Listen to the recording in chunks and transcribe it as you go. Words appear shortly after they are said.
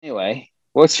Anyway,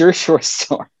 what's your short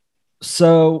story?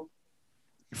 So,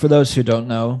 for those who don't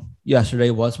know, yesterday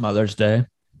was Mother's Day.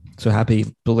 So happy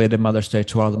belated Mother's Day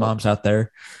to all the moms out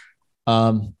there.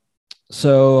 Um,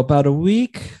 so about a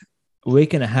week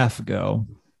and a half ago,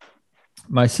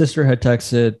 my sister had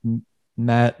texted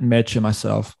Matt, Mitch, and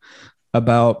myself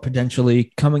about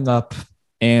potentially coming up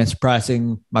and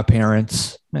surprising my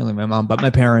parents, mainly my mom, but my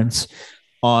parents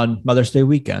on Mother's Day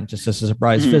weekend, just as a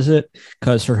surprise Mhm. visit,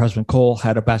 because her husband Cole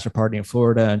had a bachelor party in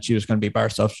Florida and she was going to be by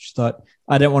herself. She thought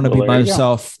I didn't want to Well, be there by you go.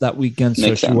 myself that weekend, so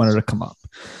Makes she wanted sense. to come up.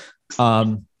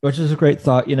 Which is a great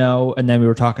thought. And then we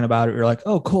were talking about it. We were like,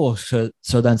 oh, cool. So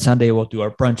then Sunday we'll do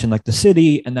our brunch in like the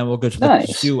city, and then we'll go to like the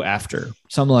Nice. zoo after,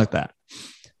 something like that.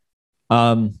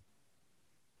 Um,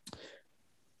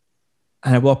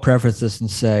 and I will preface this and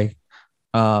say,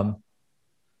 um,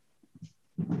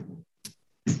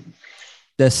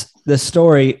 this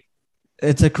story,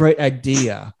 it's a great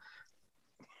idea,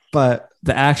 but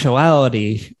the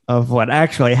actuality of what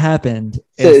actually happened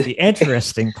is So, the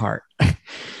interesting part.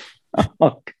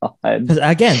 oh God. Because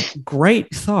again, great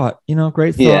Yeah.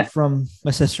 thought from my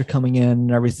sister coming in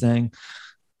and everything.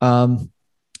 Um,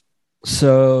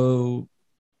 so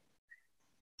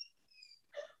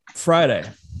Friday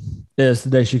is the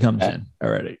day she comes Okay. in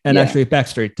already, and Yeah. actually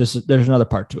Backstreet. There's another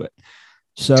part to it.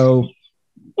 So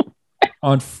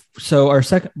so our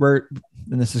second we're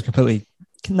and this is completely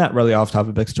not really off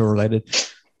topic, but still related.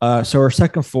 So our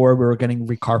second floor we were getting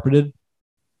recarpeted.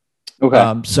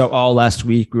 Okay. So all last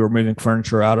week we were moving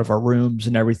furniture out of our rooms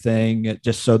and everything,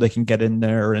 just so they can get in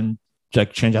there and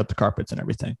like change out the carpets and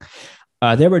everything.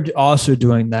 They were also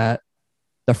doing that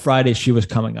the Friday she was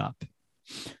coming up.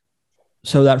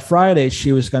 So that Friday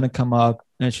she was going to come up,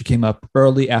 and she came up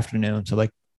early afternoon, so like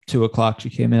 2 o'clock.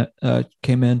 She came in.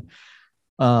 Came in.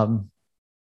 Um,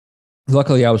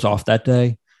 Luckily, I was off that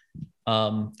day,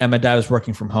 and my dad was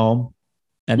working from home,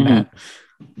 and Hmm.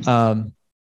 Matt. Um,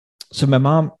 so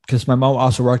because my mom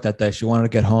also worked that day, she wanted to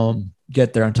get home,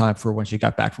 get there in time for when she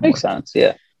got back from Makes work. sense.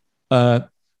 Yeah. Uh,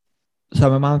 so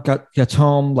my mom gets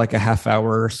home like a half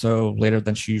hour or so later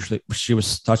than she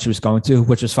was thought she was going to,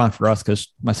 which is fine for us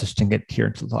because my sister didn't get here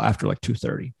until after like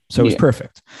 2:30, so it was Yeah.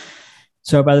 perfect.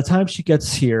 So by the time she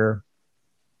gets here,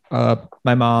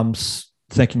 my mom's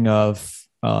thinking of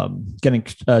getting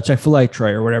a Chick-fil-A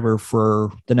tray or whatever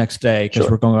for the next day because we're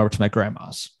Sure. going over to my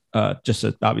grandma's.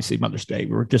 Obviously Mother's Day.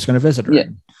 We were just going to visit her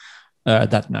Yeah.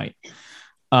 that night.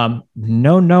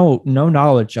 No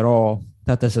knowledge at all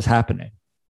that this is happening.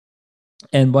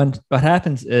 And when what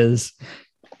happens is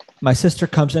my sister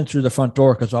comes in through the front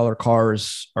door because all her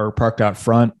cars are parked out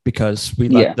front because we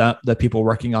let Yeah. the people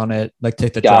working on it like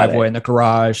take the Got driveway it. and the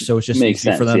garage, so it's just Makes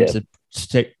easy for sense. them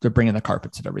Yeah. to bring in the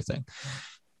carpets and everything.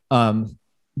 Um,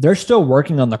 they're still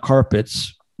working on the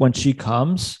carpets when she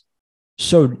comes.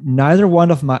 So neither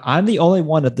one of I'm the only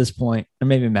one at this point, and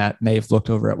maybe Matt may have looked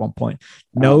over at one point,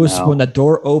 Oh knows when no. the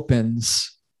door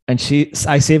opens and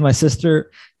I see my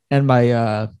sister and my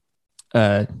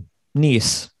uh,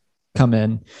 niece come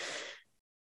in.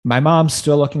 My mom's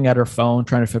still looking at her phone,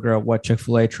 trying to figure out what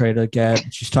Chick-fil-A tray to get.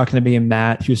 She's talking to me and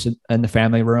Matt, who's in the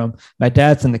family room. My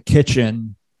dad's in the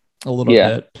kitchen a little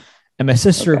Yeah. bit. And my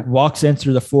sister Okay. walks in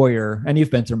through the foyer, and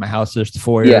you've been through my house. There's the Yeah.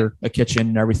 foyer, a kitchen,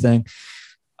 and everything.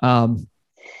 Um,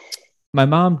 my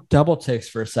mom double takes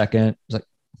for a second. She's like,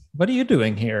 "What are you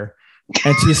doing here?"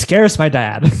 And she scares my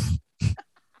dad.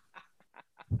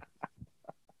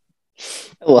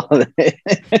 I love it.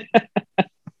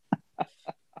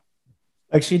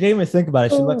 Like she didn't even think about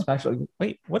it. She looks back, she's like,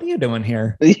 "Wait, what are you doing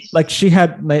here?" Like she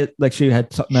had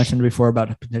mentioned before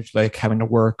about potentially like having to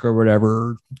work or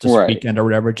whatever, just Right. weekend or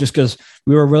whatever, just because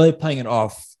we were really playing it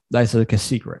off as like a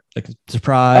secret, like a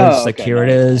surprise, Oh, like okay. here it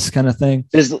Nice. is Nice. kind of thing.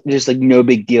 Just like no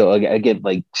big deal. Again,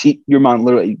 like your mom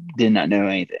literally did not know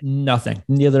anything. Nothing.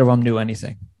 Neither of them knew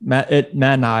anything. Matt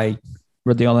and I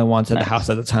were the only ones at the Nice. house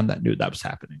at the time that knew that was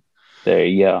happening. There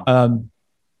you go.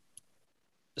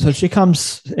 So she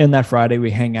comes in that Friday. We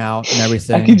hang out and I can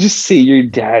everything. just see your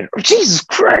dad. Oh, Jesus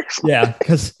Christ. Yeah,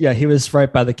 because he was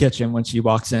right by the kitchen when she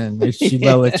walks in. She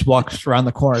literally just walks around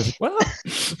the corner. Like, well,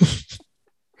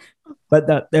 but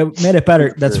that made it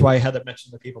better. That's why I had to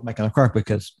mention the people making the cart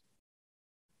because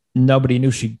nobody knew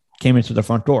she came in through the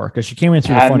front door because she came in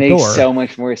through the That front makes door so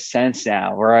much more sense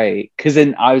now, right? Because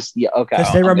then I was, yeah, okay,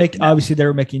 because they I'm were with you making now. obviously they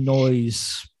were making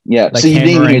noise Yeah, like so you didn't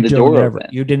even hear hammering, the doing door whatever. open.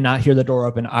 You did not hear the door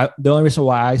open. The only reason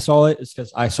why I saw it is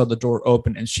because I saw the door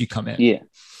open and she come in. Yeah,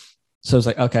 So it's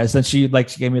like, okay. So then she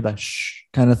gave me the shh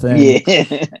kind of thing.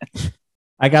 yeah,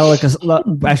 I got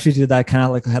actually did that kind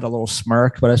of like had a little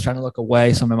smirk, but I was trying to look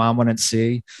away so my mom wouldn't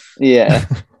see. yeah.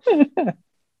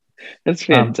 That's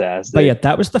fantastic. But yeah,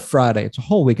 that was the Friday. It's a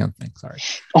whole weekend thing. Sorry.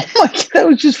 Oh my God, that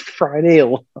was just Friday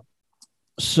alone.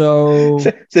 So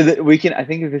that we can, I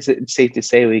think if it's safe to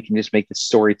say, we can just make this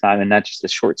story time and not just a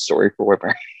short story for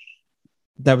Whipper.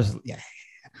 that was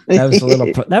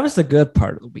that was the good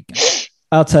part of the weekend.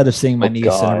 Outside of seeing my niece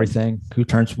and everything, who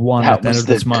turns 1 at the end of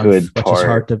this month, which is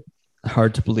hard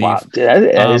to believe. Wow,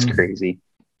 dude, that is crazy.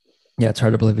 Yeah, it's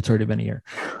hard to believe it's already been a year.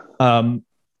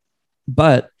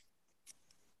 But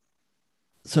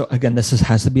so again, this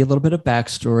has to be a little bit of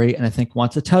backstory, and I think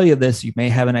once I tell you this, you may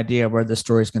have an idea of where the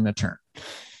story is going to turn.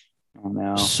 Oh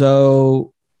no!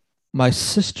 So my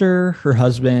sister, her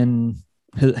husband,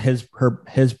 his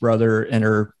brother,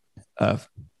 and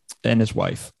his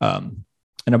wife,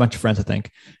 and a bunch of friends, I think,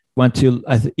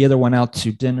 either went out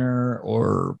to dinner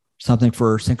or something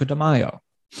for Cinco de Mayo.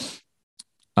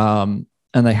 And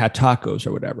they had tacos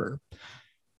or whatever.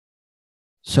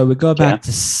 So we go back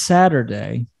to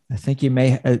Saturday. I think you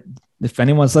may, if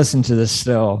anyone's listening to this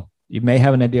still, you may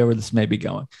have an idea where this may be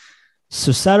going.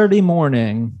 So Saturday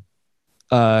morning,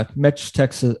 Mitch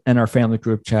texts in our family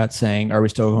group chat saying, "Are we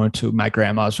still going to my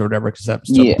grandma's or whatever?" Because that's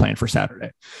still the plan for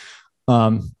Saturday.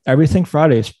 Everything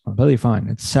Friday is completely fine.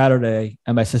 It's Saturday,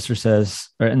 and my sister says,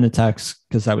 or in the text,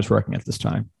 because I was working at this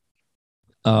time,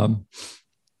 I'm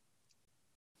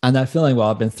not feeling well.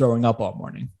 I've been throwing up all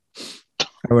morning,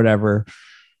 or whatever.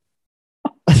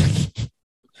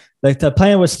 Like the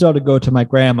plan was still to go to my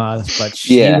grandma's, but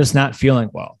she was not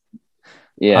feeling well.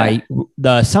 Yeah.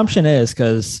 The assumption is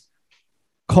because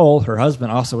Cole, her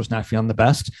husband, also was not feeling the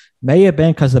best. May have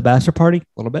been because of the bachelor party, a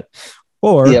little bit.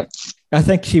 Or I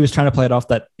think she was trying to play it off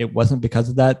that it wasn't because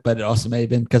of that, but it also may have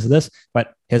been because of this.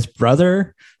 But his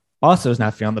brother also is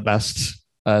not feeling the best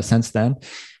since then.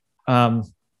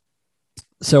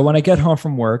 So when I get home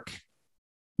from work,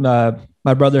 my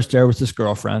brother's there with his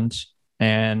girlfriend,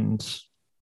 and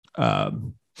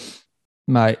we're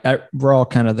all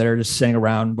kind of there just sitting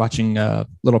around watching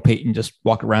little Peyton just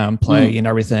walk around, play and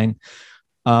everything.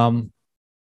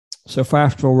 So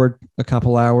fast forward a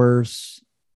couple hours,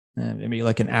 maybe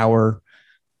like an hour.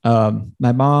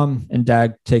 My mom and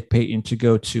dad take Peyton to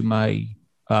go to my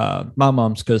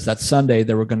mom's because that Sunday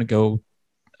they were going to go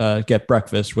get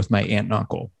breakfast with my aunt and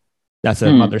uncle. That's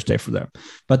a Mother's Day for them.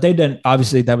 But they didn't,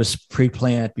 obviously that was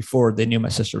pre-planned before they knew my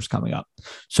sister was coming up.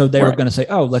 So they were going to say,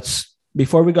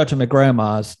 before we go to my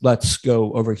grandma's, let's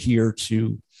go over here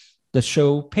to the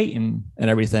show Peyton and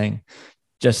everything.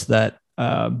 Just that,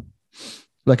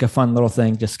 like a fun little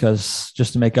thing, just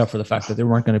to make up for the fact that they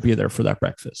weren't going to be there for that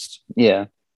breakfast. Yeah.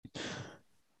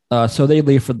 So they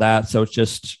leave for that. So it's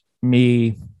just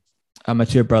me, my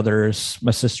two brothers,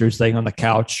 my sister's laying on the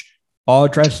couch, all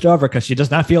drenched over because she does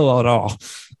not feel well at all.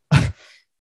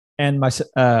 And my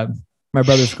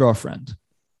brother's girlfriend.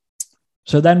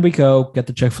 So then we go get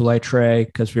the Chick-fil-A tray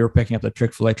because we were picking up the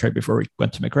Chick-fil-A tray before we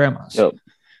went to my grandma's. Yep.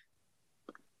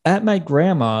 At my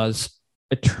grandma's,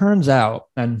 it turns out,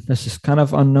 and this is kind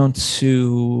of unknown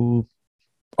to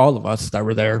all of us that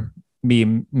were there,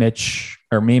 me, Matt,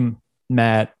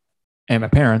 and my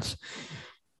parents,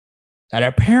 that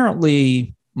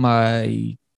apparently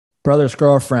my brother's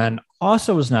girlfriend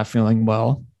also was not feeling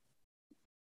well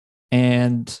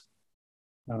and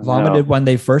vomited when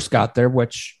they first got there,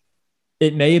 which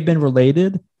it may have been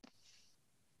related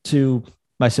to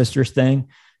my sister's thing.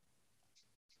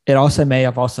 It also may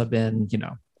have also been,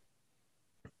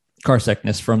 car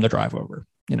sickness from the drive over,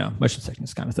 motion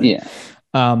sickness kind of thing. Yeah.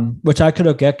 Which I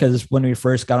could get because when we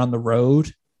first got on the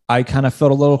road, I kind of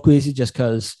felt a little queasy just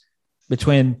because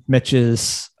between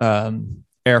Mitch's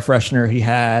air freshener he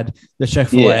had, the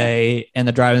Chick-fil-A and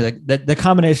the driving, the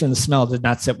combination of the smell did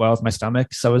not sit well with my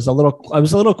stomach. So I was a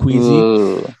little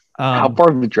queasy. How far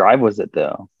of a drive was it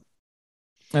though?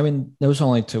 I mean, it was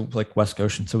only to like West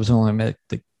Goshen. So it was only like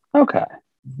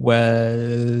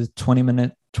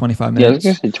 25 minutes. Yeah, I was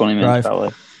going to say 20 minutes drive.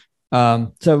 Probably.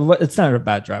 So it's not a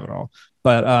bad drive at all,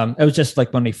 but it was just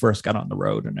like when we first got on the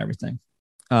road and everything.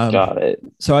 Got it.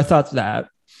 So I thought that,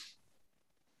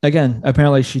 again,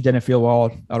 apparently she didn't feel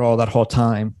well at all that whole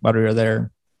time while we were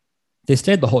there. They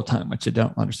stayed the whole time, which I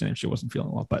don't understand if she wasn't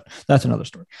feeling well, but that's another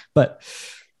story. But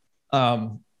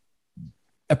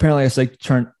apparently as they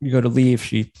you go to leave,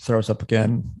 she throws up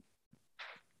again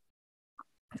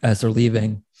as they're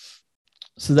leaving.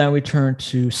 So then we turn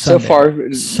to Sunday. So far,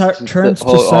 turns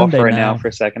to Sunday right now for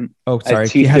a second. Oh, sorry.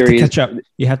 You have to catch up.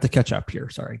 You have to catch up here.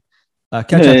 Sorry.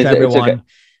 Catch up to everyone. Okay.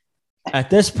 At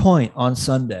this point on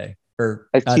Sunday, or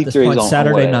at this point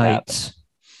Saturday night,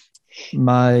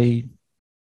 my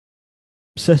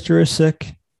sister is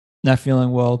sick, not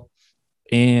feeling well,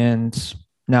 and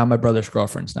now my brother's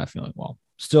girlfriend's not feeling well.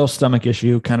 Still stomach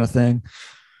issue kind of thing.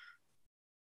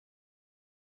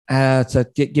 So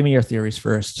give me your theories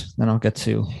first, then I'll get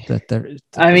to that.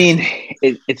 I mean,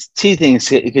 it's two things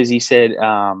because he said,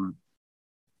 I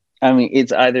mean,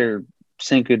 it's either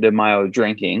Cinco de Mayo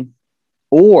drinking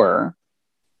or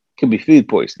could be food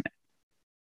poisoning.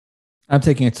 I'm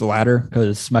thinking it's the latter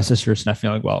because my sister's not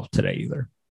feeling well today either.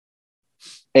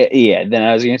 Yeah, then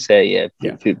I was going to say,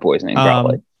 food poisoning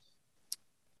probably.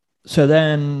 So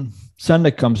then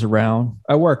Sunday comes around.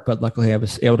 I work, but luckily I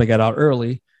was able to get out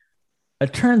early.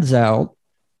 It turns out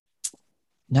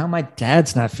now my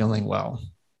dad's not feeling well.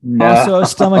 No. Also a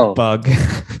stomach bug.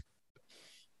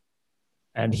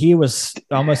 And he was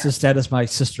almost as dead as my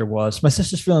sister was. My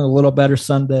sister's feeling a little better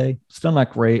Sunday. Still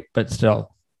not great, but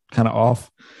still kind of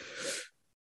off.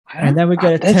 And then we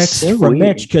get a text from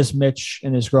Mitch because Mitch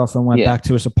and his girlfriend went back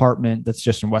to his apartment that's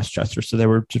just in Westchester. So they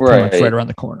were just pretty much right around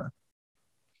the corner.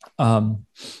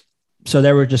 So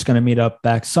they were just going to meet up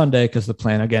back Sunday because the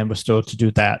plan, again, was still to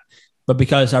do that. But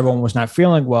because everyone was not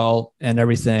feeling well and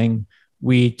everything,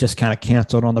 we just kind of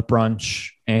canceled on the brunch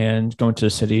and going to the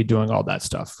city, doing all that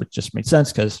stuff. It just made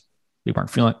sense because we weren't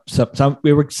feeling some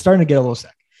we were starting to get a little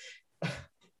sick.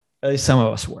 At least some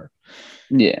of us were.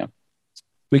 Yeah.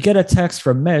 We get a text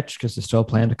from Mitch because they still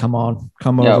plan to come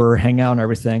over, hang out and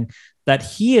everything, that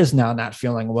he is now not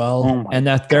feeling well and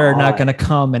that they're not going to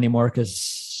come anymore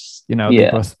because, they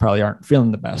both probably aren't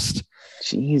feeling the best.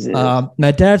 Jesus.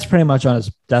 My dad's pretty much on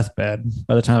his deathbed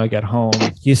by the time I get home.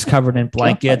 He's covered in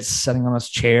blankets, sitting on his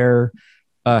chair.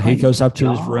 He goes up to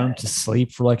his room to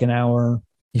sleep for like an hour.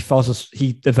 He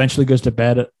eventually goes to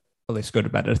bed, at least go to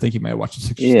bed. I think he might have watched the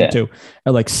 62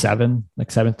 at like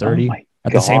 7:30.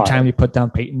 At the same time, he put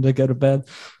down Peyton to go to bed.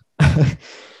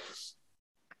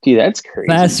 Dude, that's crazy.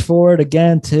 Fast forward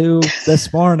again to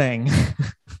this morning.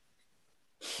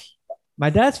 My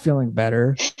dad's feeling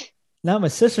better. Now my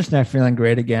sister's not feeling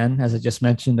great again, as I just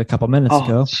mentioned a couple minutes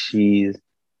ago. Jeez.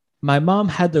 My mom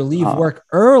had to leave work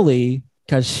early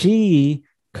because she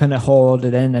couldn't hold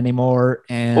it in anymore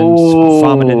and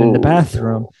vomited in the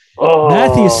bathroom.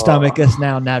 Matthew's stomach is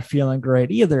now not feeling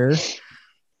great either.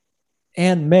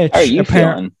 And Mitch, how are you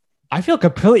feeling? I feel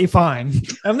completely fine.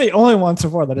 I'm the only one so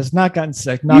far that has not gotten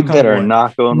sick. Knock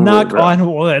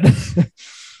on wood.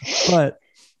 But,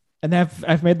 and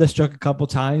I've made this joke a couple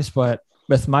times, but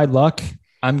with my luck,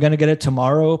 I'm going to get it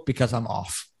tomorrow because I'm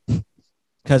off.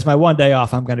 Because my one day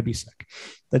off, I'm going to be sick.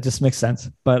 That just makes sense.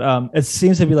 But it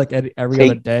seems to be like every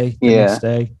other day, the next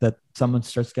day, that someone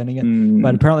starts getting it.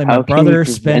 But apparently my brother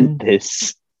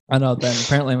this. I know. Then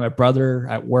apparently my brother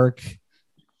at work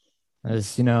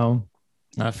is,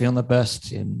 not feeling the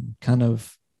best and kind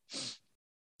of,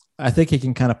 I think he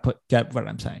can kind of get what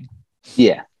I'm saying.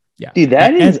 Yeah. Yeah. Dude,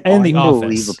 that is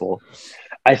unbelievable.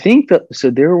 I think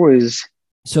there was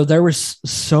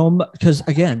so much, because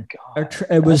again,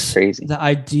 it was crazy. The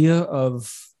idea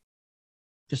of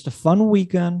just a fun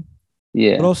weekend,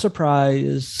 little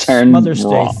surprise, Mother's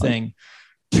Day thing,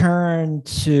 turned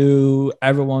to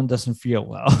everyone doesn't feel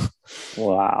well.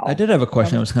 Wow. I did have a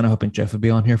question. I was kind of hoping Jeff would be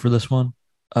on here for this one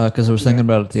because I was thinking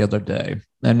about it the other day,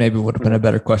 and maybe it would have been a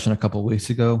better question a couple of weeks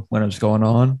ago when it was going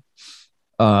on.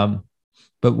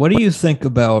 But what do you think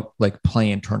about like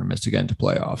playing tournaments to get into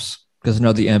playoffs? Because I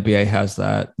know the NBA has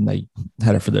that and they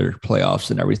had it for their playoffs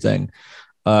and everything.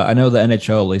 I know the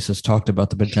NHL at least has talked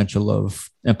about the potential of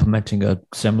implementing a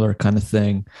similar kind of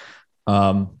thing.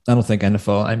 I don't think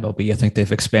NFL, MLB, I think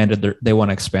they've expanded they want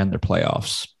to expand their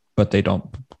playoffs, but they don't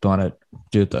want to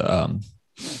do the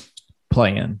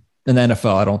play-in. In the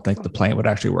NFL, I don't think the play-in would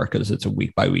actually work because it's a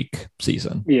week-by-week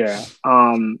season. Yeah.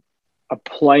 A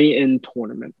play-in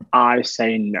tournament, I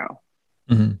say no.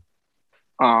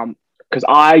 Mm-hmm. Because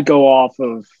I go off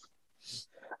of,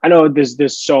 I know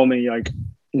there's so many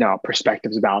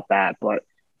perspectives about that, but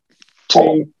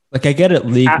like I get it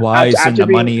league-wise and the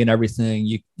money and everything.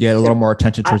 You get a little more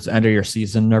attention towards the end of your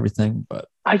season and everything, but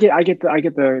I get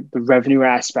the revenue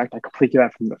aspect. I completely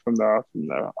get that from the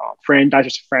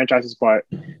franchises, but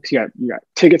you got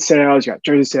ticket sales, you got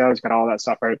jersey sales, you got all that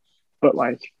stuff, right? But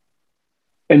like,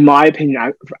 in my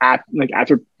opinion,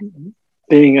 after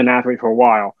being an athlete for a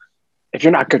while, if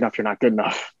you're not good enough, you're not good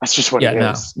enough. That's just what it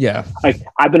is. Yeah. Like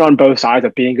I've been on both sides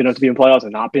of being good enough to be in playoffs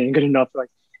and not being good enough.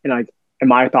 And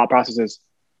my thought process is,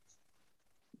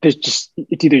 it's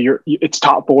either it's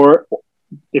top four.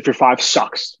 If your 5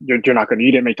 sucks, you're not good.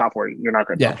 You didn't make top 4. You're not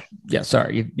good. Yeah.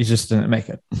 Sorry, you just didn't make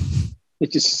it.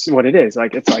 It's just what it is.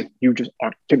 Like it's like you just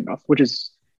aren't good enough, which is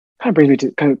kind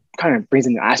of brings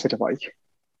in the aspect of like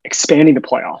expanding the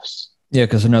playoffs. Yeah,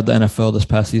 because I know the NFL this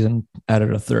past season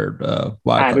added a third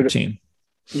wildcard team.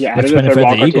 Yeah, which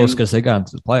benefited the Eagles because they got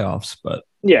into the playoffs, but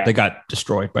they got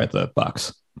destroyed by the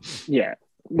Bucks. Yeah,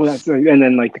 Well, that's and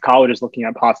then like the college is looking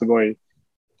at possibly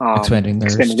expanding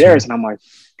theirs, and I'm like,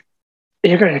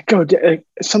 you're gonna go.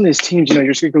 Some of these teams, you're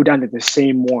just gonna go down to the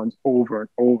same ones over and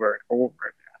over and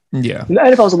over. Yeah, and the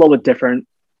NFL is a little bit different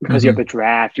because you have the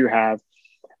draft. You have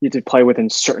to play within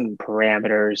certain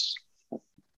parameters,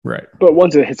 right? But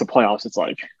once it hits the playoffs, it's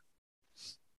like,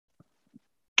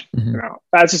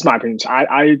 that's just my opinion.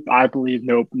 I believe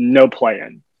no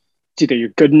play-in. It's either you're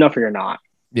good enough or you're not.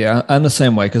 Yeah, I'm the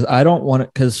same way because I don't want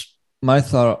it. Because my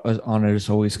thought on it is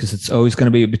always because it's always going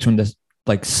to be between the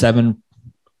seven.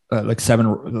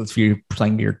 If you're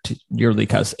playing your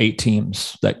league has 8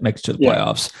 teams that makes to the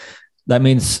playoffs. That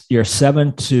means your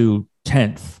 7th to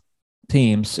 10th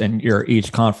teams in your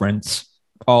each conference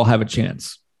all have a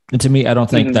chance. And to me, I don't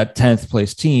think that 10th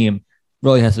place team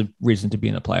really has a reason to be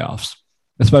in the playoffs,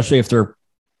 especially if they're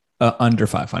under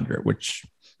 500. Which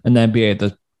in the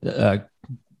NBA,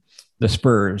 the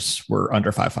Spurs were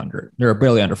under 500. They're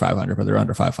barely under 500, but they're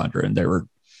under 500, and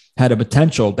had a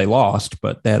potential. They lost,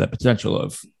 but they had a potential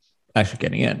of actually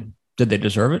getting in. Did they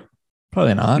deserve it?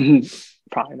 Probably not.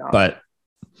 Probably not. But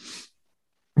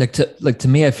to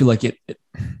me, I feel like it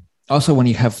also when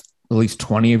you have at least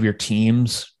 20 of your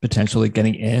teams potentially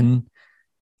getting in,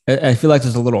 I feel like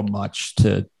there's a little much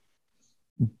to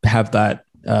have that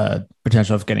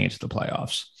potential of getting into the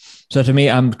playoffs. So to me,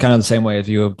 I'm kind of the same way as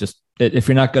you. Of just if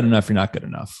you're not good enough, you're not good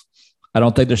enough. I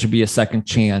don't think there should be a second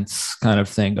chance kind of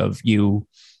thing of you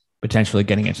potentially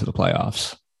getting into the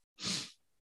playoffs.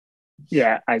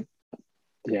 Yeah,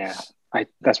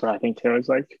 that's what I think too. It's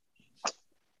like,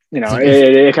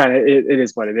 it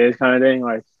is what it is kind of thing.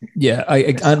 Like, yeah,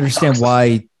 I understand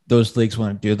why those leagues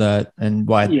want to do that and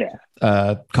why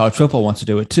college football wants to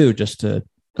do it too, just to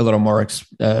a little more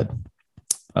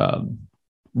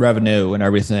revenue and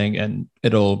everything, and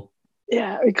it'll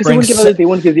because they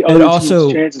want to give the other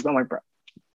teams chances. I'm like, bro,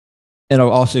 and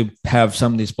it'll also have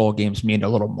some of these bowl games mean a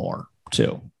little more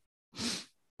too.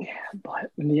 Yeah,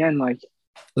 but in the end, like,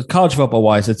 with college football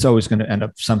wise, it's always going to end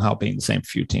up somehow being the same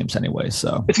few teams anyway.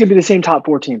 So it's going to be the same top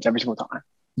 4 teams every single time.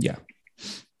 Yeah.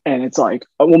 And it's like,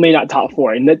 well, maybe not top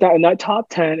 4. In that top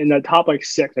 10, in the top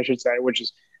 6, I should say, which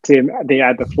is they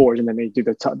add the 4s and then they do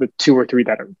the 2 or 3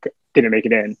 that didn't make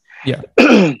it in. Yeah.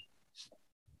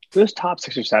 Those top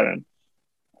 6 or 7,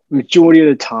 majority of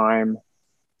the time,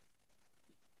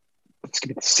 it's going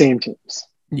to be the same teams.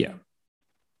 Yeah.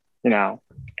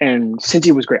 And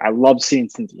Cincy was great. I loved seeing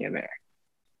Cincy in there.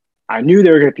 I knew they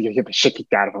were going to get the shit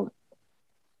kicked out of them.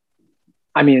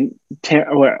 I mean,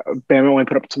 Bama only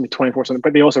put up something 24 something,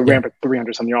 but they also ran for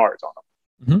 300 some yards on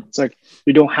them. It's like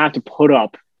you don't have to put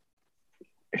up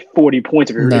 40 points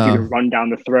if you run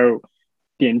down the throat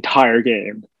the entire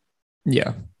game.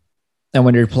 Yeah, and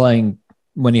when you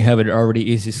have an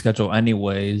already easy schedule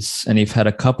anyways, and you've had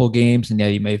a couple games, and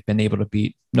you may have been able to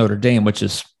beat Notre Dame, which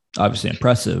is obviously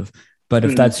impressive. But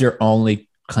if that's your only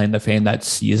claim to fame that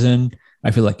season,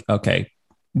 I feel like, okay,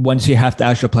 once you have to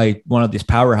actually play one of these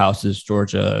powerhouses,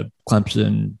 Georgia,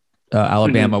 Clemson,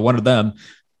 Alabama, one of them,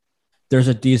 there's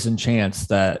a decent chance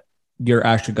that you're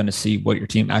actually going to see what your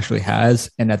team actually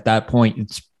has. And at that point,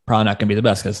 it's probably not going to be the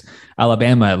best because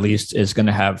Alabama, at least, is going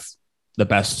to have the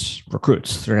best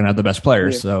recruits. They're going to have the best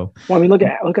players. Yeah. So, well, I mean, look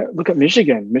at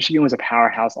Michigan. Michigan was a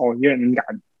powerhouse all year and then got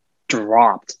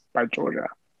dropped by Georgia.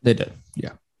 They did,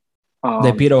 yeah.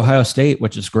 They beat Ohio State,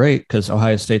 which is great because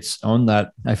Ohio State's owned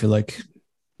that, I feel like,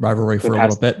 rivalry for a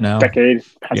little bit now. Decade.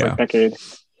 No,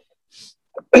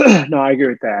 I agree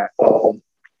with that.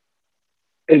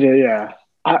 Yeah.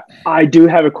 I do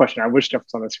have a question. I wish Jeff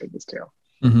was on this for this too.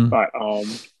 But I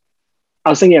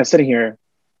was thinking, I was sitting here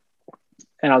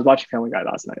and I was watching Family Guy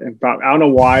last night. And I don't know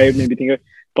why it made me think of it,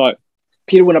 but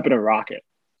Peter went up in a rocket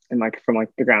and from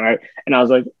the ground, right? And I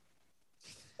was like,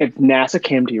 if NASA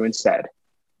came to you and said,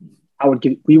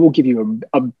 we will give you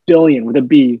a billion with a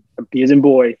B as in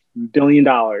boy, $1 billion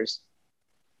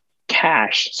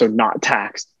cash, so not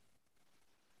taxed,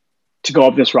 to go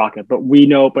up this rocket. But you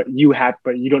don't know if you're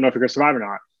going to survive or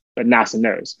not. But NASA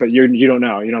knows. But you don't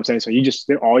know. You know what I'm saying?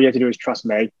 So all you have to do is trust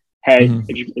Meg. Hey,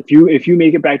 if you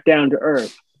make it back down to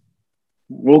Earth,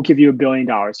 we'll give you $1 billion.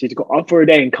 So you have to go up for a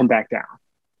day and come back down.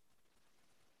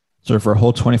 So for a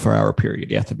whole 24-hour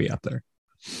period, you have to be up there.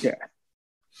 Yeah.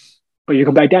 But you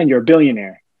come back down, you're a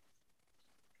billionaire.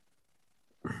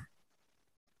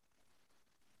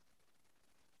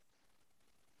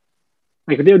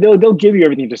 Like they'll give you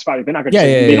everything to survive. They're not going to.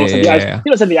 They don't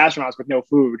send the astronauts with no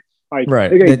food. Like they're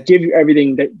going to give you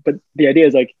everything. But the idea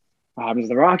is like, what happens to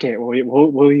the rocket?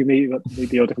 Will you be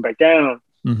able to come back down?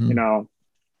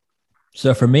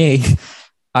 So for me,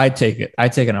 I'd take it.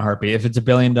 I'd take it in a heartbeat. If it's $1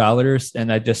 billion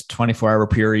and I just 24-hour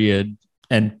period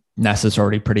and NASA's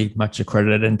already pretty much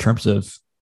accredited in terms of,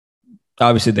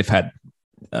 obviously they've had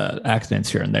accidents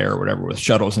here and there or whatever with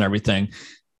shuttles and everything,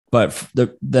 but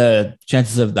the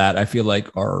chances of that I feel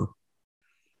like are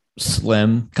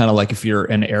slim. Kind of like if you're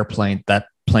in an airplane, that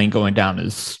plane going down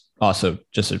is also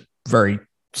just a very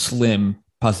slim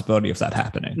possibility of that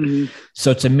happening. Mm-hmm.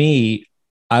 So to me,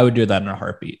 I would do that in a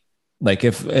heartbeat. Like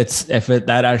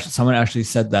someone actually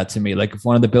said that to me, like if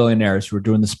one of the billionaires who were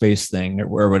doing the space thing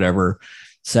or whatever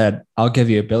said, I'll give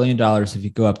you $1 billion if you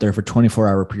go up there for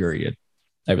 24-hour period,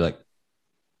 I'd be like,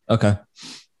 okay.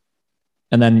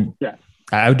 And then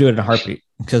I would do it in a heartbeat,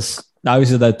 because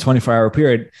obviously that 24-hour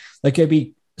period, like it'd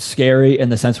be scary in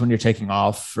the sense when you're taking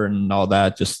off and all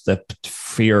that, just the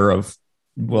fear of,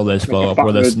 will this blow up,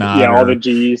 will this not? Yeah, all the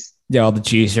G's. Yeah, all the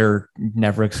G's you're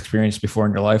never experienced before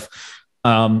in your life.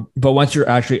 But once you're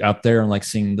actually up there and like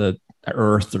seeing the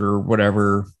Earth or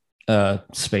whatever,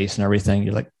 space and everything,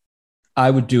 you're like, I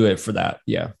would do it for that.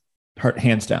 Yeah.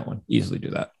 Hands down, would easily do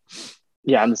that.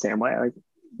 Yeah, I'm the same way. Like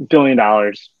 $1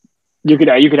 billion. You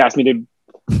could ask me to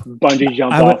bungee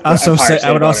jump I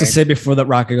would also say before the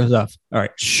rocket goes up, all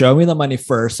right, show me the money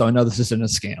first, so I know this isn't a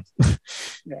scam.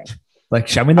 Yeah. Like,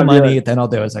 show me the money, then I'll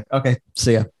do it. It's like, okay,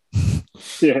 see ya.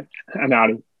 Yeah, I'm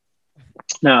out.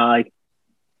 No, like,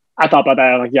 I thought about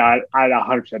that. Like, yeah, I'd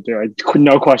 100% do it.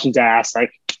 No questions asked.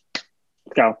 Like,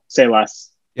 let's go. Say less.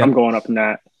 Yep. I'm going up in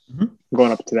that. Mm-hmm. I'm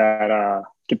going up to that,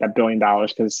 get that $1 billion,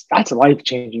 because that's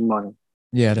life-changing money.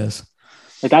 Yeah, it is.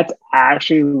 Like, that's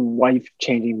actually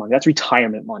life-changing money. That's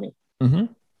retirement money. Mm-hmm.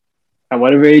 At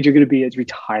whatever age you're going to be, it's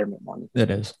retirement money. It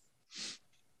is.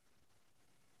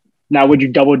 Now, would you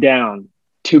double down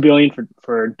 $2 billion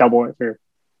for double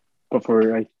but for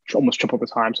like almost triple the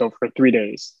time? So for 3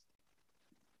 days,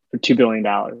 for $2 billion.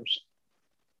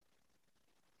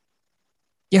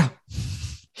 Yeah.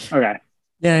 Okay.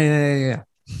 Yeah.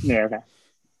 Yeah. Okay.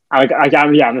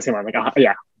 I'm the same way. I'm like,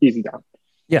 yeah, easy down.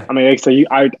 Yeah. I mean, like, so you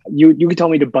could tell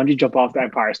me to bungee jump off the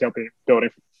Empire State Building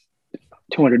for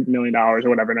 $200 million or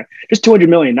whatever. Just $200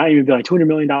 million, not even be like $200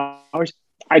 million.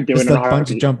 I'd do it in a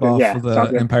heartbeat. Bungee jump off of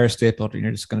the Empire State Building.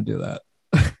 You're just going to do that.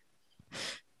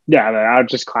 Yeah, I'd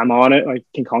just climb on it like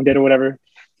King Kong did or whatever,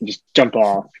 and just jump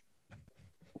off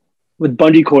with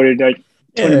bungee corded, like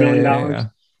 $200 million. Yeah.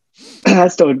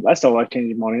 That's still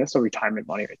life-changing money. That's still retirement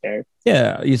money right there.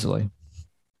 Yeah, easily.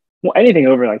 Well, anything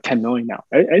over like 10 million now,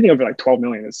 anything over like 12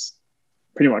 million is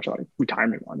pretty much like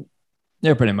retirement money.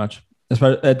 Yeah, pretty much.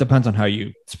 It depends on how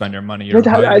you spend your money. Depends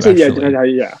how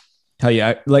you, how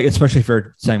you like, especially if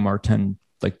you're saying more 10,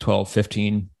 like 12,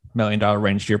 $15 million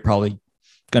range, you're probably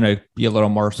going to be a little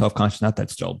more self-conscious. Not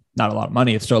that's still not a lot of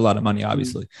money. It's still a lot of money,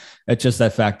 obviously. Mm-hmm. It's just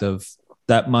that fact of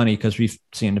that money, because we've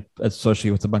seen,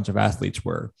 especially with a bunch of athletes,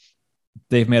 where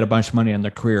they've made a bunch of money in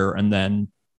their career and then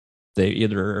they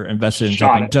either invested in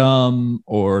something dumb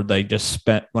or they just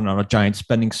went on a giant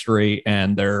spending spree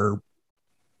and they're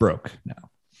broke now.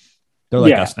 They're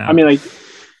like us now. I mean, like,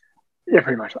 yeah,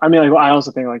 pretty much. I mean, like, I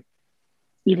also think like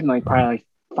even like probably like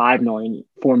 5 million,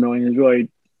 4 million is really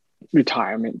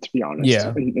retirement, to be honest.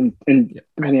 Yeah. And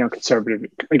depending on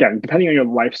depending on your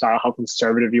lifestyle, how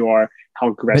conservative you are, how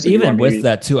aggressive. But even with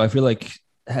that too, I feel like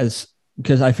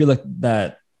because I feel like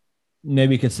that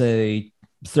maybe you could say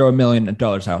throw $1 million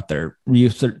out there. You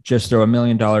just throw $1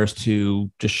 million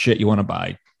to just shit you want to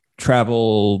buy,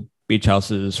 travel, beach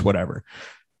houses, whatever.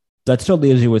 That still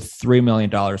leaves you with $3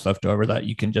 million left over that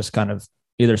you can just kind of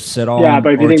either sit on. Yeah,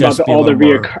 but if you think about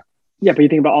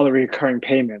all the recurring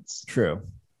payments. True.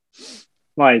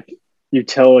 Like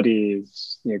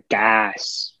utilities,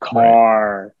 gas,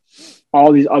 car,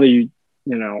 all these other,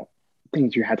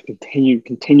 things you had to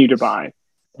continue to buy,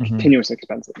 continuous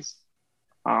expenses.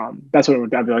 That's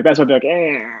what I'd be like. That's what I'd be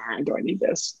like. Do I need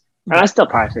this? And I still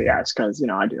probably say yes, because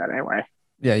I do that anyway.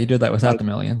 Yeah, you do that without the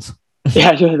millions.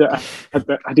 Yeah, I do that without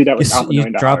the $1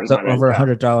 million. You dropped over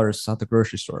 $100 at the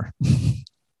grocery store.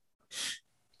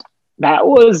 That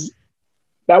was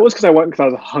because I went because I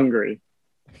was hungry.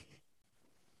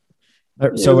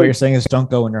 So what you're saying is don't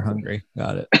go when you're hungry.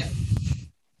 Got it.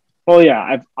 Well,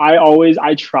 yeah,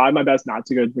 I try my best not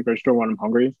to go to the grocery store when I'm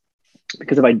hungry,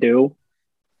 because if I do,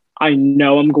 I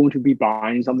know I'm going to be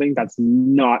buying something that's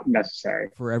not necessary.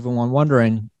 For everyone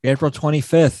wondering, April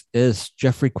 25th is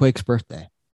Jeffrey Quake's birthday.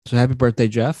 So happy birthday,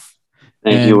 Jeff.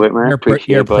 Thank you, Whitmer.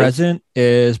 Your present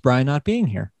is Brian not being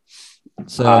here.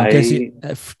 So to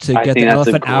get the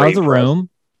elephant out of the room,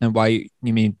 and why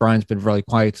you mean Brian's been really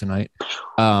quiet tonight,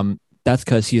 that's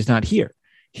because he's not here.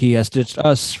 He has ditched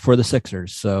us for the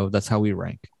Sixers. So that's how we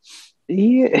rank.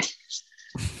 Yeah.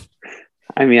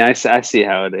 I mean, I see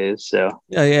how it is. So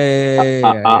yeah.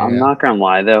 I'm not gonna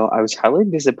lie though. I was highly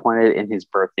disappointed in his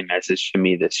birthday message to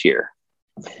me this year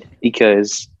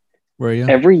because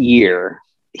every year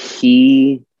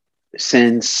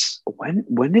since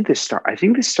when did this start? I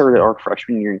think this started our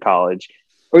freshman year in college,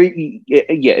 or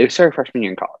it started freshman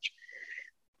year in college.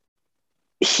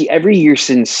 Every year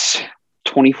since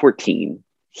 2014.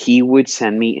 He would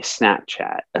send me a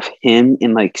Snapchat of him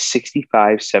in like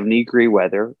 65, 70 degree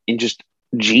weather in just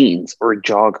jeans or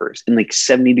joggers in like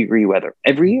 70 degree weather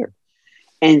every year.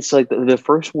 And it's like the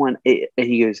first one, and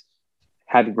he goes,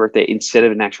 happy birthday. Instead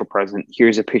of an actual present,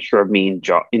 here's a picture of me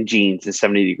in jeans in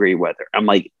 70 degree weather. I'm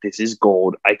like, this is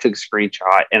gold. I took a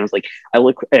screenshot and I was like,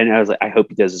 I hope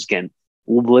he does this again.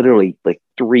 Literally like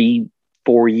 3-4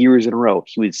 years in a row,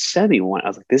 he would send me one. I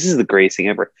was like, this is the greatest thing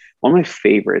ever. One of my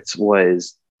favorites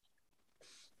was,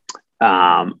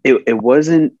 it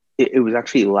was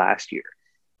actually last year.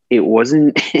 It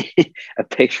wasn't a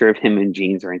picture of him in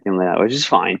jeans or anything like that. It was just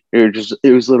fine.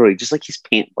 It was literally just like his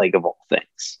pant leg of all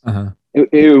things. Uh-huh.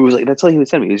 It was like, that's all he would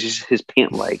send me. It was just his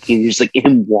pant leg. He was just like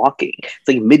him walking. It's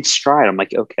like mid stride. I'm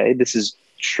like, okay, this is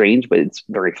strange, but it's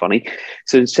very funny.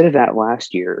 So instead of that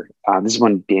last year, this is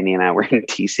when Danny and I were in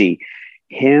TC,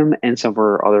 him and some of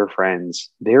our other friends,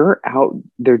 they're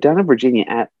down in Virginia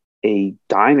at a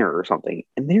diner or something,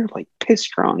 and they're like piss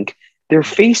drunk. They're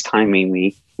FaceTiming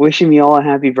me, wishing me all a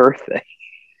happy birthday.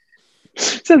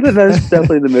 So that's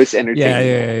definitely the most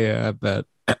entertaining. Yeah. I bet.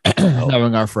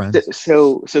 Knowing our friends.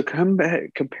 So come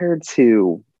back compared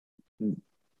to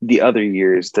the other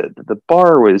years, the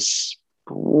bar was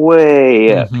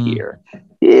way up here.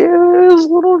 It was a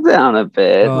little down a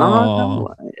bit.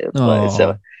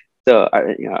 So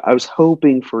I was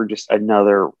hoping for just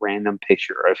another random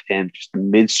picture of him just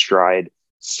mid-stride,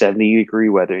 70 degree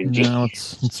weather in jeans. No,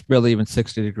 it's barely even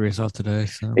 60 degrees out today.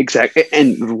 So. Exactly,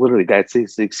 and literally that's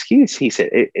his excuse. He said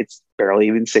it's barely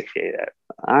even 60.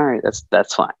 All right,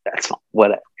 that's fine. That's fine.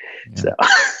 Whatever. Yeah. So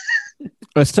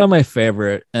it's still my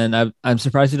favorite, and I'm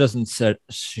surprised he doesn't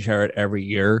share it every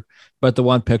year. But the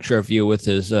one picture of you with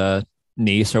his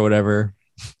niece or whatever.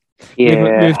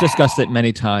 Yeah, we've discussed it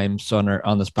many times on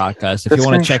this podcast. If you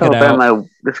want to check it out,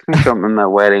 this can show up in my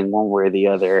wedding one way or the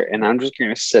other, and I'm just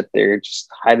gonna sit there, just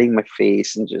hiding my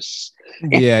face and just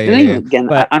Again,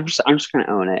 but I'm just gonna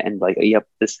own it and like, yep,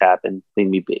 this happened. Leave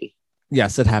me be.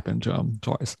 Yes, it happened to him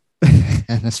twice,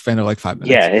 and it's been like 5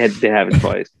 minutes. Yeah, it did happen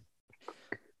twice.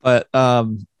 But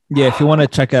if you want to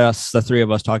check us, the three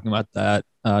of us talking about that,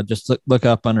 just look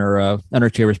up on our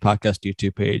Underachievers Podcast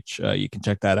YouTube page. You can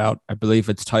check that out. I believe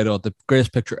it's titled "The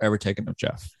Greatest Picture Ever Taken of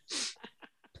Jeff."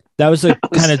 That was a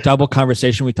kind of double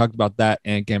converation. We talked about that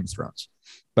and Game of Thrones,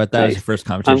 but that was the first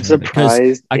conversation. I'm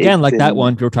surprised again, like that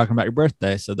one, we were talking about your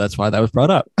birthday, so that's why that was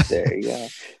brought up. There you go.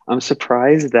 I'm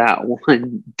surprised that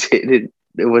one didn't.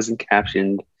 It wasn't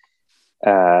captioned,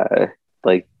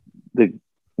 like the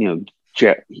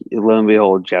Jeff, lo and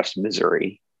behold, Jeff's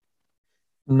misery.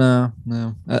 No.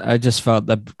 I just felt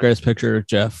the greatest picture of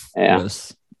Jeff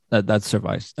was that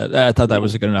sufficed. I thought that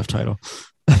was a good enough title.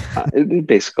 It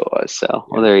basically was. So,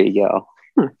 well, there you go.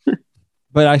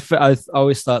 But I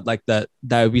always thought like that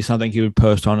would be something he would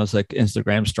post on his like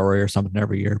Instagram story or something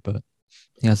every year, but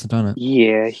he hasn't done it.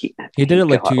 Yeah, he did it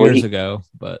like 2 years ago,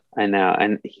 but I know,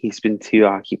 and he's been too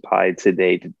occupied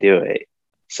today to do it.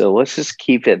 So let's just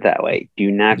keep it that way. Do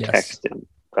not text him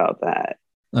about that.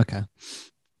 Okay.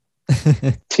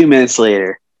 2 minutes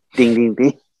later, ding, ding,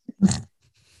 ding.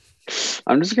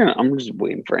 I'm just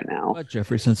waiting for it now.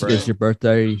 Jeffrey, since it is your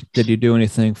birthday, did you do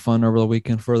anything fun over the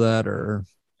weekend for that, or?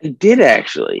 I did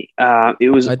actually. It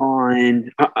was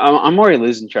on. I'm already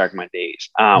losing track of my days.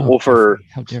 How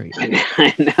dare you?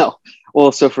 I know.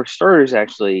 Well, so for starters,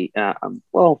 actually,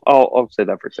 I'll say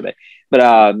that for today.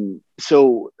 But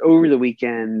so over the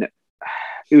weekend,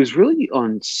 it was really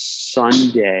on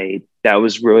Sunday. That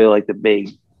was really like the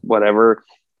big whatever.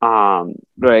 But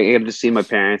I got to see my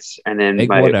parents, and then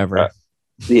whatever.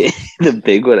 The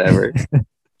big whatever.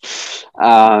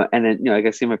 And then I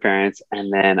got to see my parents,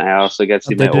 and then I also got to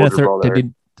see my older brother.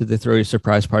 Did they throw you a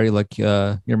surprise party like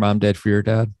your mom did for your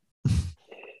dad?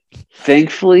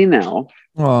 Thankfully, no.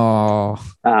 Oh.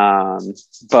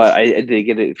 But I did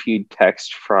get a few texts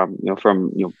from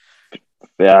family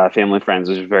and friends,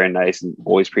 which was very nice and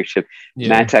always appreciative. Yeah.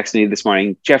 Matt texted me this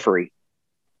morning, Jeffrey,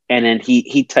 and then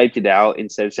he typed it out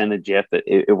instead of sending a GIF.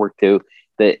 It worked too.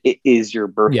 That it is your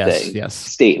birthday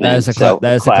statement. That is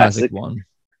a classic one.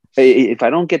 If I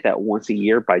don't get that once a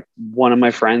year by one of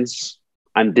my friends,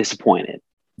 I'm disappointed.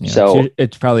 Yeah, so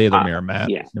it's probably either me or Matt.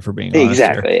 Yeah, if we're being honest.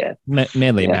 Exactly. Yeah.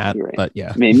 Mainly Matt, right. but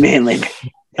yeah. Mainly.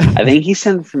 I think he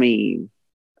sent it to me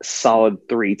solid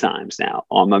 3 times now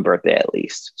on my birthday, at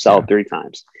least solid 3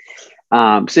 times.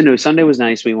 So no, Sunday was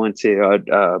nice. We went to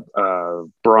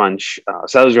brunch.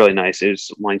 So that was really nice. It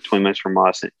was like 20 minutes from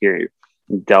us here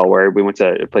in Delaware. We went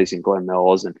to a place in Glen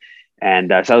Mills and so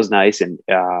that was nice. And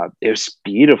it was a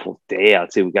beautiful day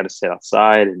out too. We got to sit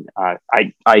outside and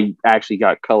I actually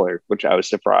got color, which I was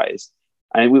surprised.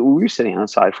 I mean, we were sitting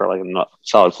outside for like a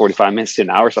solid 45 minutes to an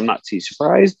hour. So I'm not too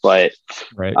surprised, but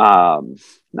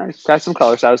nice. Got some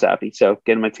color. So I was happy. So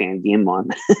getting my tan game on.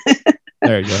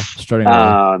 There you go.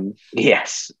 Starting.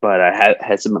 Yes, but I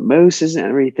had some mimosas and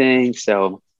everything.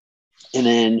 So, and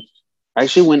then I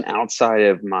actually went outside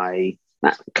of my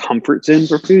comfort zone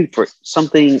for food for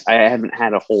something I haven't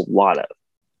had a whole lot of.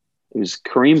 It was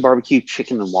Korean barbecue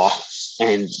chicken and waffles,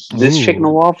 and this chicken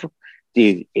and waffle,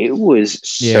 dude, it was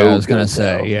so. I was gonna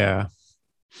say, yeah.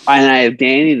 And I have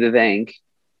Danny to thank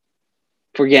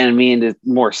for getting me into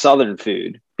more Southern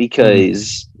food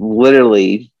because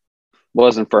literally.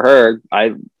 Wasn't for her,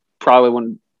 I probably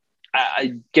wouldn't.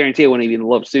 I guarantee I wouldn't even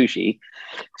love sushi.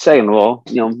 Second of all,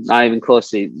 not even close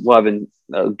to loving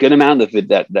a good amount of it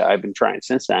that I've been trying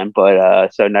since then.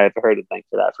 But so now I've heard to thank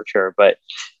for that for sure. But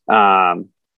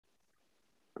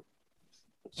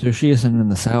sushi isn't in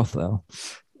the South though.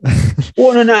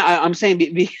 Well, no. I'm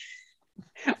saying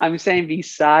I'm saying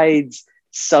besides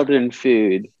Southern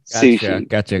food. Sushi.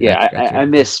 Gotcha. I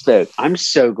misspoke. I'm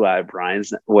so glad Brian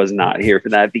was not here for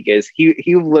that because he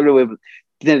literally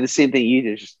did the same thing you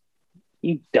did. Just,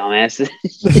 you dumbasses.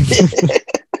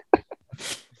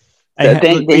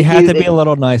 We had to be a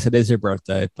little nice. It is your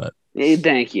birthday, but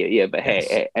thank you. Yeah, but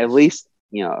hey, at least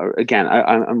again,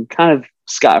 I'm kind of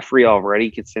scot-free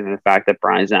already, considering the fact that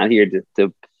Brian's not here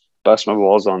to bust my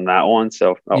balls on that one.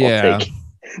 So I'll take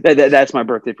that's my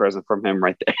birthday present from him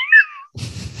right there.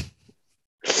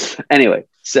 Anyway,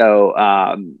 so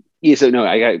it's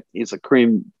a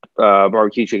cream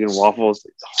barbecue chicken and waffles.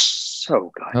 It's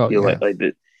so good.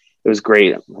 It was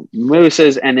great.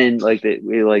 Mimosas, and then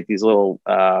we like these little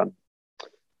I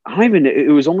don't even know, it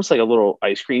was almost like a little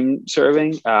ice cream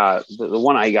serving. The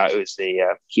one I got, it was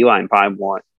the key lime pie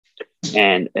one,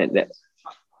 and it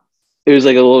was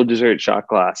like a little dessert shot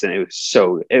glass, and it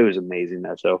was amazing.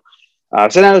 So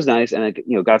that was nice, and I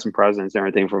got some presents and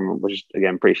everything from, which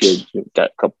again appreciated.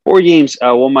 Got a couple board games. Two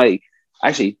of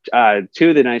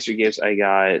the nicer gifts I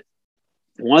got.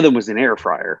 One of them was an air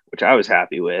fryer, which I was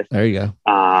happy with. There you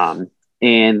go.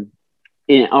 And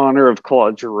in honor of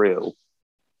Claude Giroux,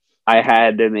 I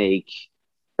had to make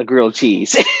a grilled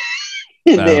cheese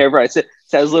in the air fryer. So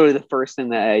that was literally the first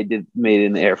thing that I made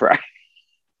in the air fryer.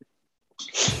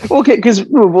 Okay, because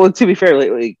to be fair,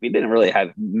 we didn't really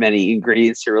have many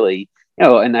ingredients to really.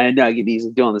 And I know I get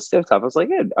easy doing the stovetop. I was like,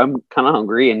 yeah, I'm kind of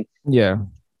hungry. And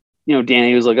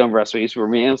Danny was looking on recipes for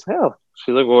me. And I was like, oh,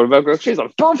 she's like, well, what about grilled cheese?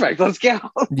 I'm perfect. Let's go.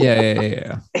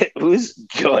 Yeah. It was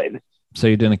good. So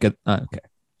you didn't get, okay.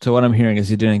 So what I'm hearing is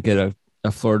you didn't get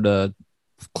a Florida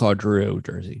Claude Giroux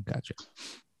jersey. Gotcha.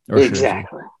 Or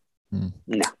exactly.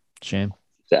 No. Shame.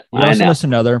 You also missed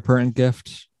another important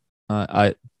gift.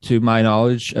 To my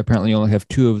knowledge, apparently you only have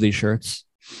 2 of these shirts.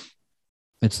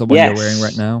 It's the one you're wearing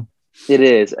right now. It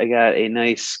is. I got a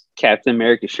nice Captain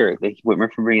America shirt. Thank you,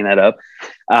 Whitmer, for bringing that up.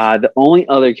 The only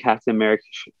other Captain America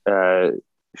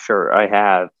shirt I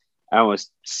have, I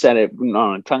almost said it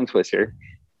on a tongue twister,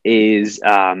 is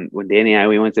when Danny and I,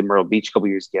 we went to Myrtle Beach a couple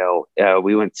years ago.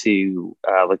 We went to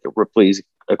like a Ripley's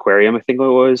Aquarium, I think it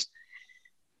was.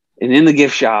 And in the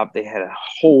gift shop, they had a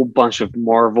whole bunch of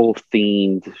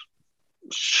Marvel-themed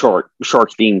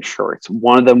shark-themed shirts.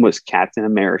 One of them was Captain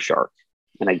America shark.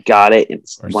 And I got it.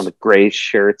 It's one of the greatest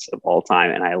shirts of all time,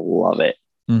 and I love it.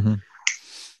 Mm-hmm.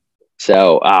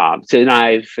 So now I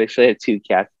officially have 2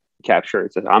 cap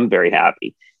shirts. I'm very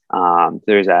happy.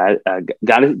 There's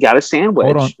got a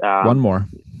sandwich. Hold on, one more.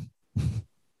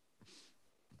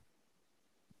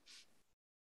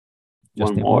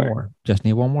 Just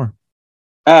need one more.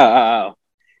 Oh,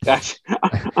 gotcha.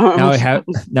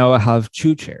 Now I have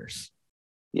 2 chairs.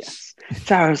 Yes.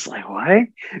 So I was like, what?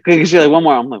 Because you're like, one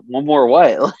more. I'm like, one more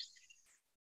what?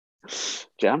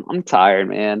 I'm tired,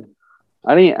 man.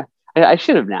 I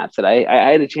should have napped today. I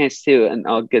had a chance to, and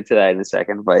I'll get to that in a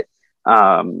second. But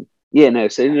So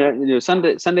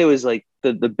Sunday was like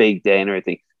the big day and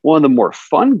everything. One of the more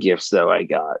fun gifts though I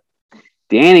got,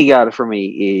 Danny got it for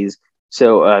me is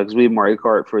because we have Mario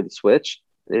Kart for the Switch.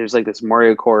 There's like this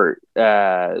Mario Kart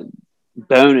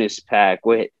bonus pack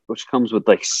which comes with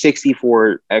like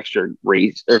 64 extra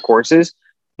race or courses,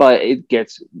 but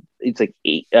it's like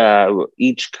 8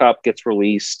 each cup gets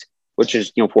released, which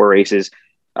is 4 races.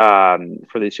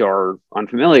 for those who are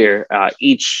unfamiliar,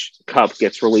 each cup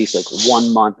gets released like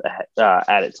 1 month at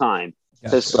a time. Gotcha.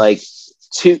 So it's like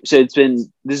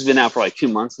this has been out for like 2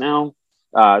 months now.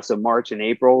 So March and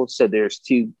April. So there's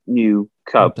 2 new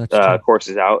cup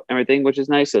courses out, and everything, which is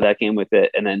nice. So that came with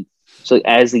it. And then so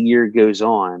as the year goes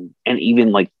on, and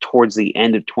even like towards the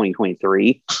end of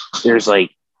 2023, there's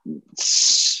like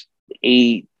 6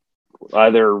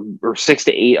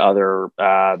 to 8 other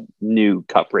new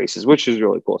cup races, which is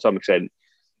really cool. So I'm excited.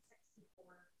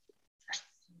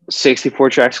 64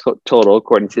 tracks total,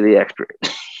 according to the expert.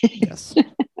 Yes.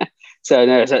 So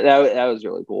that was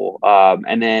really cool.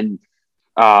 And then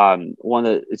one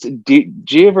of the, do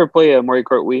you ever play a Mario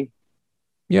Kart Wii?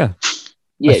 Yeah.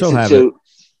 Yeah. So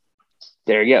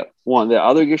there you go. One of the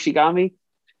other gifts she got me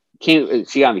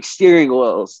steering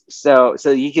wheels. So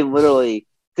you can literally.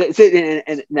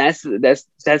 And that's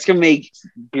gonna make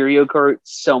Mario Kart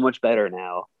so much better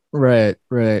now. Right.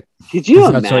 Could you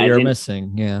imagine? That's what you're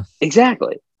missing. Yeah.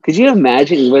 Exactly. Could you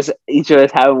imagine each of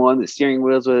us having one of the steering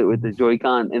wheels with the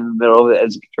Joy-Con in the middle of it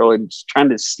as a controller, just trying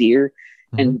to steer,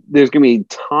 and there's gonna be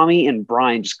Tommy and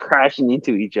Brian just crashing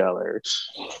into each other.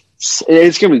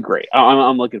 It's gonna be great.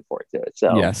 I'm looking forward to it.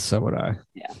 So yes, so would I.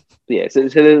 Yeah. So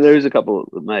there's a couple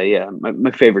of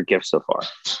my favorite gifts so far.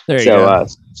 There you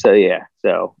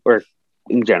go. Or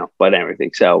in general, but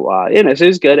everything. So so it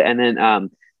was good. And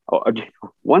then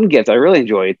one gift I really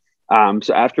enjoyed.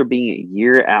 So after being a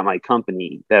year at my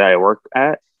company that I work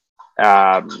at,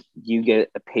 you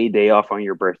get a paid day off on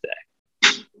your birthday.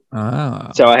 Oh.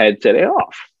 So I had today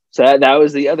off. So that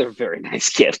was the other very nice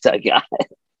gift I got.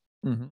 Mm-hmm.